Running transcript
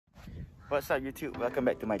What's up YouTube? Welcome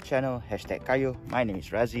back to my channel, #Kayo. My name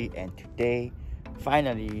is Razi and today,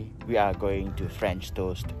 finally, we are going to French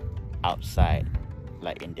toast outside,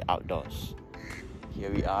 like in the outdoors. Here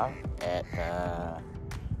we are at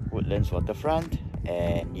Woodlands Waterfront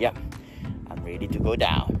and yep, I'm ready to go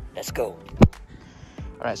down. Let's go!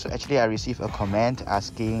 Alright, so actually I received a comment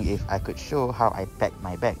asking if I could show how I pack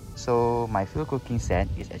my bag. So my field cooking set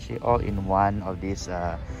is actually all in one of this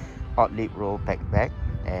odd lip roll pack bag.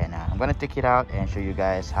 And I'm gonna take it out and show you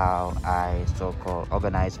guys how I so-called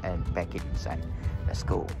organize and pack it inside. Let's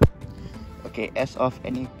go. Okay, as of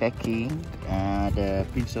any packing, the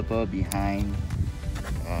principle behind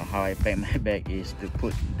how I pack my bag is to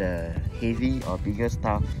put the heavy or bigger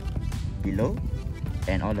stuff below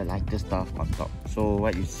and all the lighter stuff on top. So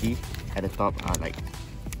what you see at the top are like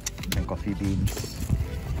my coffee beans,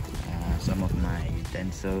 some of my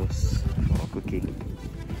utensils for cooking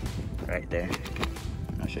right there.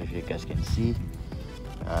 Not sure if you guys can see,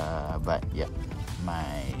 but yeah,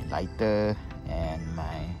 my lighter and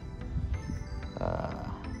my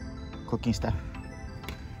cooking stuff.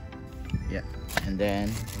 Yeah, and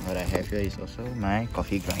then what I have here is also my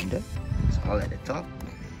coffee grinder. It's all at the top.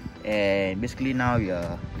 And basically now we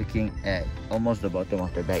are looking at almost the bottom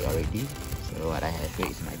of the bag already. So what I have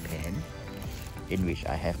here is my pan, in which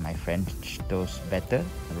I have my French toast batter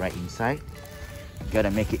right inside. You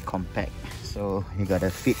gotta make it compact, so you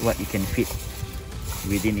gotta fit what you can fit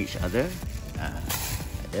within each other.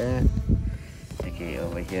 Okay,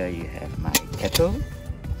 over here you have my kettle.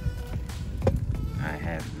 I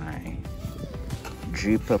have my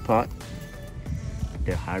dripper pot,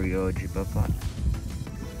 the Hario dripper pot.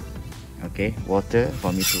 Okay, water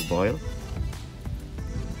for me to boil.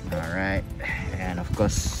 Alright, and of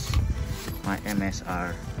course my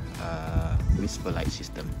MSR whisper light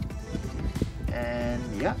system. And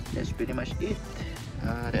yeah, that's pretty much it.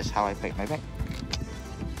 That's how I pack my bag.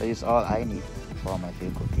 That is all I need for my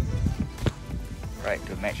field cooking. Right,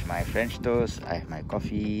 to match my French toast, I have my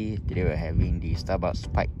coffee. Today we're having the Starbucks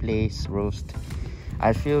Pike Place roast.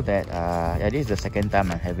 I feel that yeah, this is the second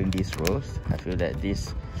time I'm having this roast. I feel that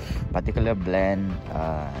this particular blend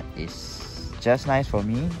is just nice for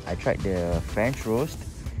me. I tried the French roast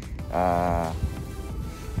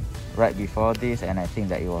right before this and I think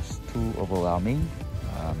that it was too overwhelming.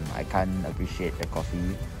 I can't appreciate the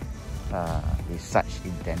coffee with such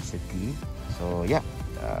intensity. So yeah,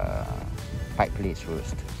 Pike Place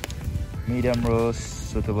roast, medium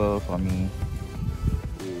roast, suitable for me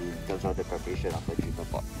in terms of the preparation of a dripper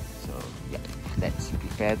pot. So yeah, let's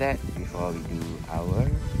prepare that before we do our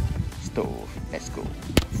stove. Let's go.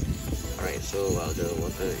 Alright, so while the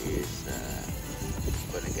water is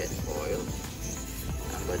gonna get boiled,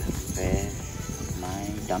 I'm gonna prepare my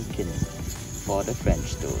Dunkin' for the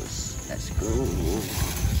French toast. Let's go.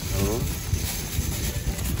 So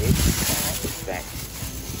this bag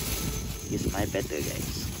is my batter,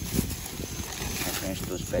 guys. My French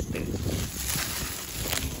toast batter.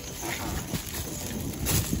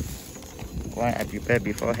 One I prepare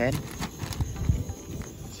beforehand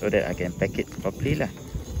so that I can pack it properly lah.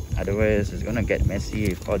 Otherwise it's gonna get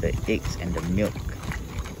messy with all the eggs and the milk.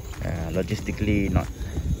 Logistically not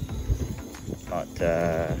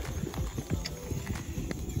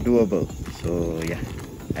doable. So yeah,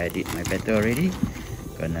 I did my batter already.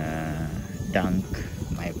 Gonna dunk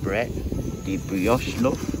my bread, the brioche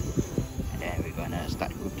loaf, and then we're gonna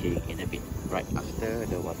start cooking in a bit right after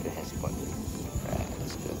the water has boiled.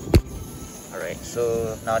 Let's go. Alright,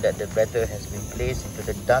 so now that the batter has been placed into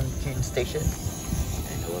the Dunkin' station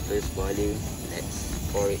and the water is boiling, let's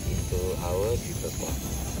pour it into our dripper pot.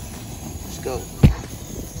 Let's go.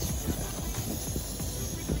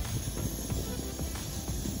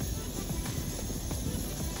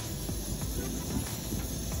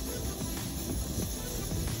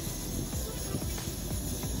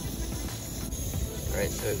 Alright,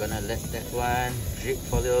 so we're gonna let that one drip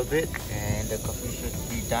for a little bit and the coffee should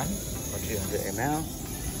be done for 300 ml.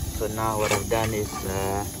 So now what I've done is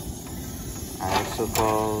I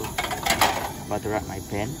so-called butter up my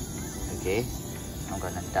pan. Okay, I'm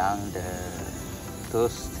gonna dunk the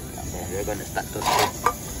toast and then we're gonna start toasting.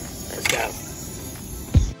 Let's go.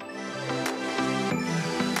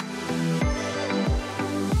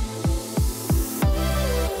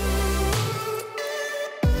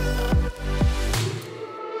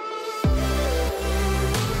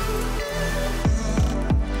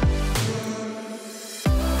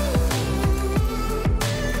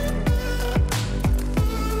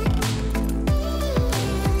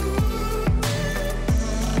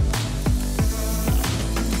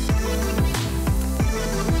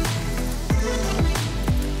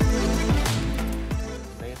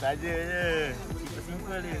 saja je.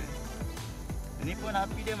 Simple-simple je. Ini pun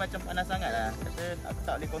api dia macam panas sangat lah. Kata aku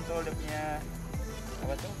tak boleh control dia punya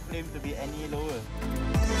apa tu, flame to be any lower.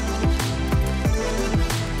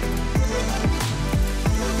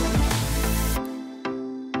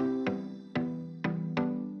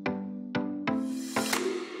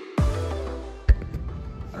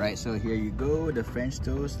 Alright, so here you go, the French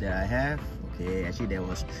toast that I have. Okay, actually there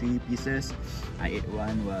was 3 pieces. I ate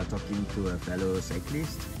one while talking to a fellow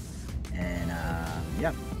cyclist, and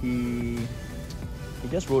yeah, he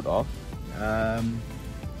just rode off,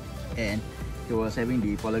 and he was having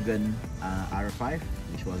the Polygon R5,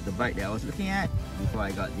 which was the bike that I was looking at before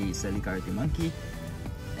I got the Surly Karate Monkey.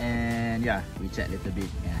 And yeah, we chat a little bit,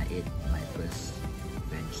 and I ate my first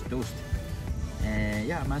French toast. And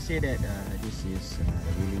yeah, I must say that this is a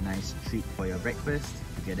really nice treat for your breakfast,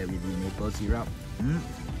 together with the maple syrup.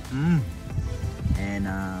 And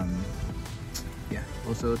yeah,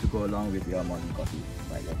 also to go along with your morning coffee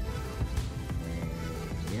like that.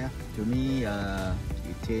 Yeah, to me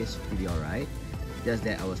it tastes pretty alright. Just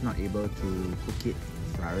that I was not able to cook it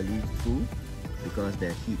thoroughly through because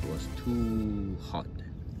the heat was too hot.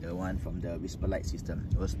 The one from the Whisper Light system,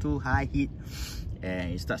 it was too high heat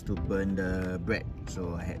and it starts to burn the bread,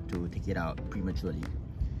 so I had to take it out prematurely.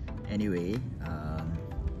 Anyway,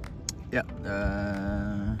 yeah,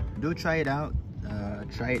 do try it out.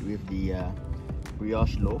 Try it with the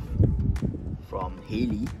brioche loaf from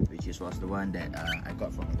Haley, which was the one that I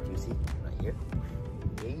got from NTUC right here.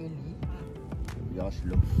 Haley brioche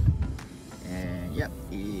loaf, and yep,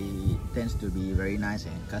 it tends to be very nice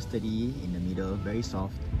and custardy in the middle, very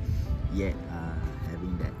soft, yet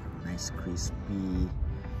having that nice crispy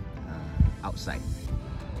outside.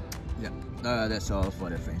 Yeah, that's all for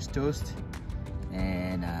the French toast,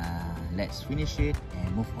 and let's finish it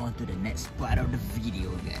and move on to the next part of the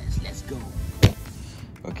video, guys. Let's go.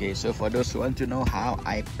 Okay, so for those who want to know how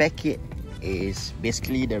I pack it, is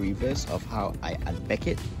basically the reverse of how I unpack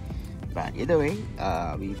it. But either way,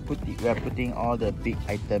 we are putting all the big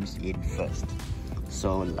items in first.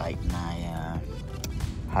 So like my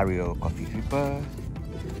Hario coffee dripper,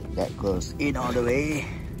 that goes in all the way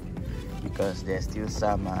because there's still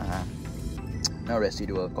some no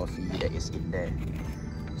residual coffee that is in there.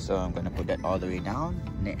 So I'm gonna put that all the way down.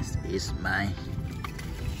 Next is my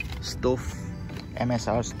stove,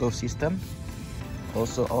 MSR stove system,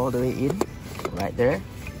 also all the way in, right there.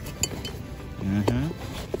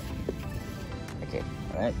 Okay,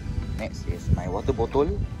 alright. Next is my water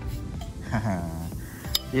bottle.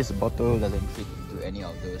 This bottle doesn't fit into any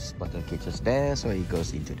of those bottle cases there, so it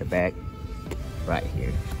goes into the bag right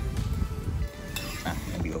here.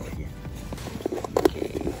 Maybe over here.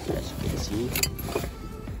 Okay, so as you can see,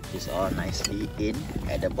 it's all nicely in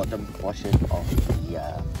at the bottom portion of the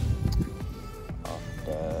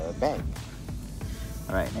bag.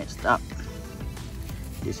 Alright, next up,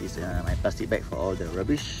 this is my plastic bag for all the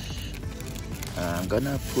rubbish. I'm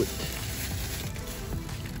gonna put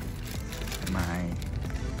my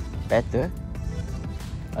batter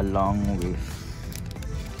along with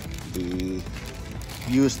the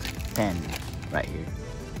used pan right here.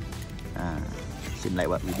 Same like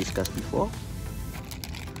what we discussed before.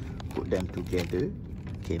 Put them together.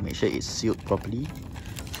 Okay, make sure it's sealed properly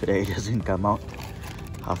so that it doesn't come out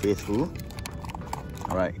halfway through.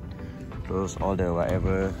 Alright, close all the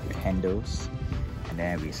whatever handles, and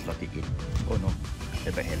then we slot it in. Oh no,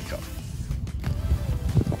 the back hand drop.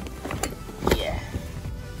 Yeah,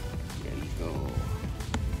 there we go.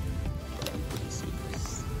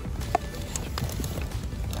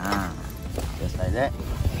 Just like that.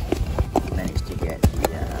 Managed to get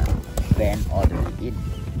the pan all the way in.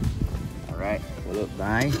 Alright, followed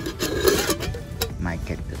by my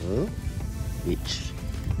kettle, which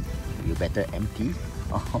you better empty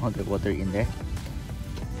all the water in there.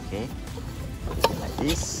 Okay, like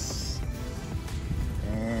this.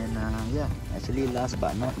 And yeah, actually last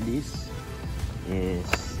but not least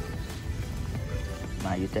is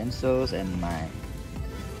my utensils and my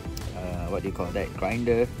what do you call that,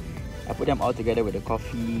 grinder. I put them all together with the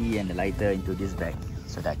coffee and the lighter into this bag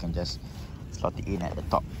so that I can just slot it in at the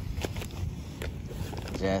top,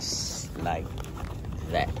 just like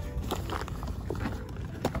that.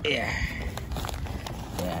 Yeah,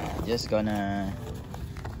 just gonna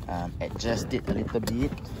adjust it a little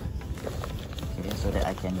bit, okay, so that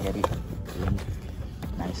I can get it in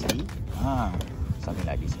nicely. Something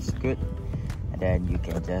like this is good, and then you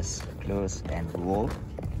can just close and roll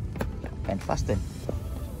and fasten,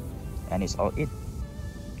 and it's all in.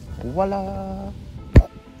 Voila!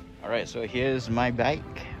 Alright, so here's my bike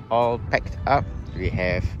all packed up. We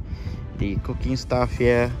have the cooking stuff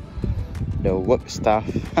here, the work stuff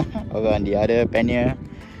over on the other panel,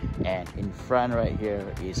 and in front right here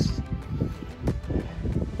is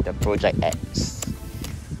the Project X,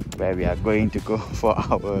 where we are going to go for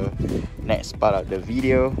our next part of the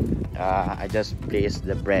video. I just placed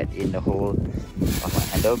the bread in the hole of my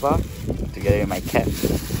handlebar together with my cap,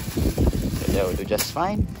 so that will do just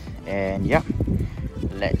fine. And yeah,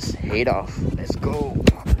 let's head off. Let's go.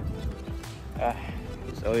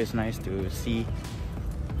 It's always nice to see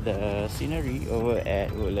the scenery over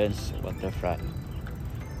at Woodlands Waterfront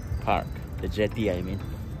Park, the jetty I mean.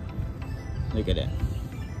 Look at that.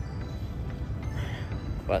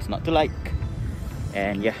 What's not to like?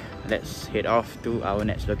 And yeah, let's head off to our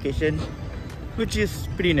next location, which is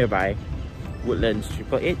pretty nearby, Woodlands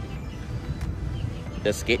 888,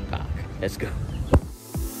 the skate park. Let's go.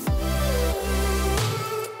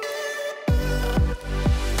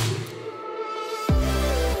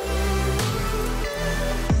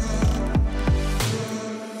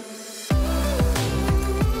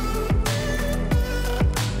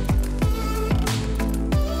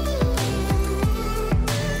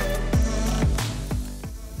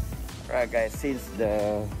 Alright guys, since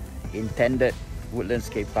the intended Woodlands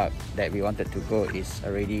skate park that we wanted to go is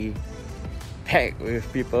already packed with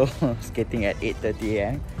people skating at 8:30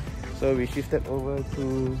 AM, so we shifted over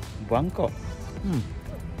to Buangkok.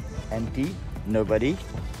 Empty, nobody.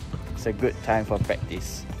 It's a good time for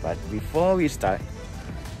practice, but before we start,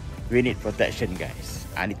 we need protection guys.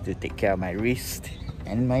 I need to take care of my wrist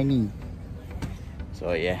and my knee,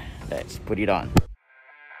 so yeah, let's put it on.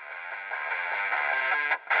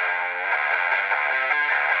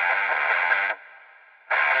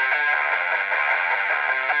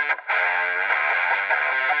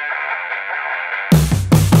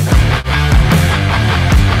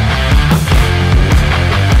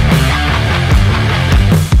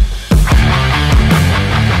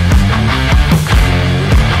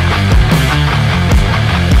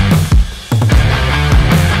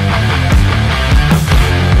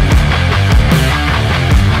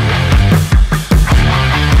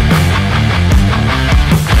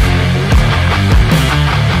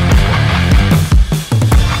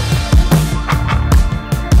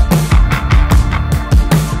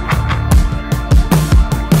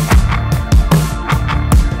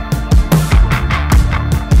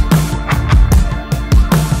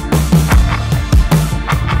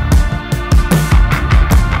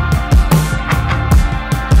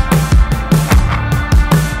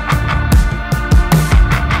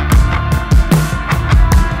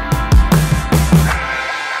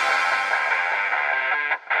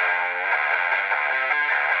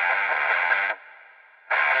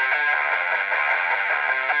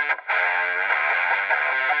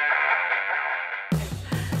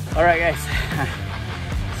 Alright guys,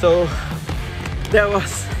 so that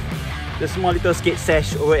was the small little skate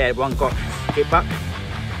sesh over at Buangkok skate park.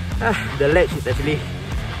 The ledge is actually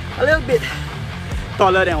a little bit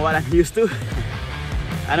taller than what I'm used to.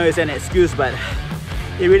 I know it's an excuse, but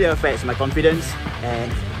it really affects my confidence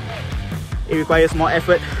and it requires more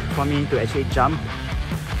effort for me to actually jump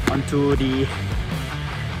onto the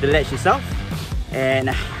ledge itself.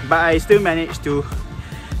 But I still managed to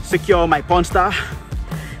secure my Pawn Star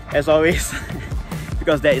as always,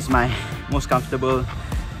 because that is my most comfortable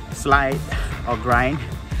slide or grind.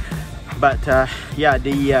 But yeah,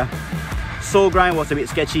 the sole grind was a bit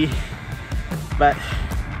sketchy, but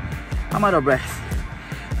I'm out of breath.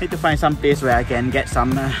 Need to find some place where I can get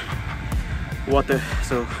some water,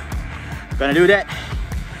 so gonna do that.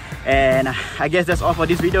 And I guess that's all for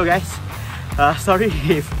this video guys. Sorry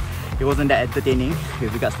if it wasn't that entertaining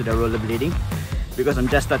with regards to the rollerblading, because I'm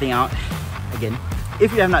just starting out. Again,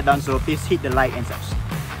 if you have not done so, please hit the like and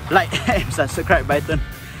subscribe button,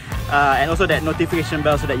 and also that notification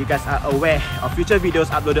bell so that you guys are aware of future videos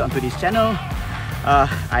uploaded onto this channel.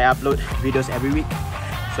 I upload videos every week,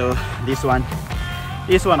 so this one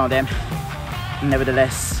is one of them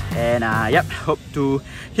nevertheless. And yep, hope to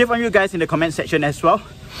hear from you guys in the comment section as well.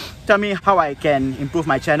 Tell me how I can improve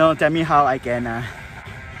my channel, tell me how I can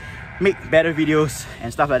make better videos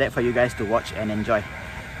and stuff like that for you guys to watch and enjoy.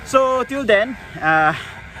 So till then,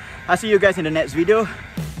 I'll see you guys in the next video.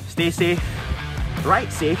 Stay safe,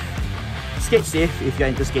 ride safe, skate safe if you're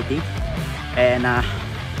into skating, and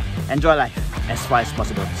enjoy life as far as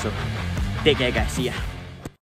possible. So take care guys, see ya.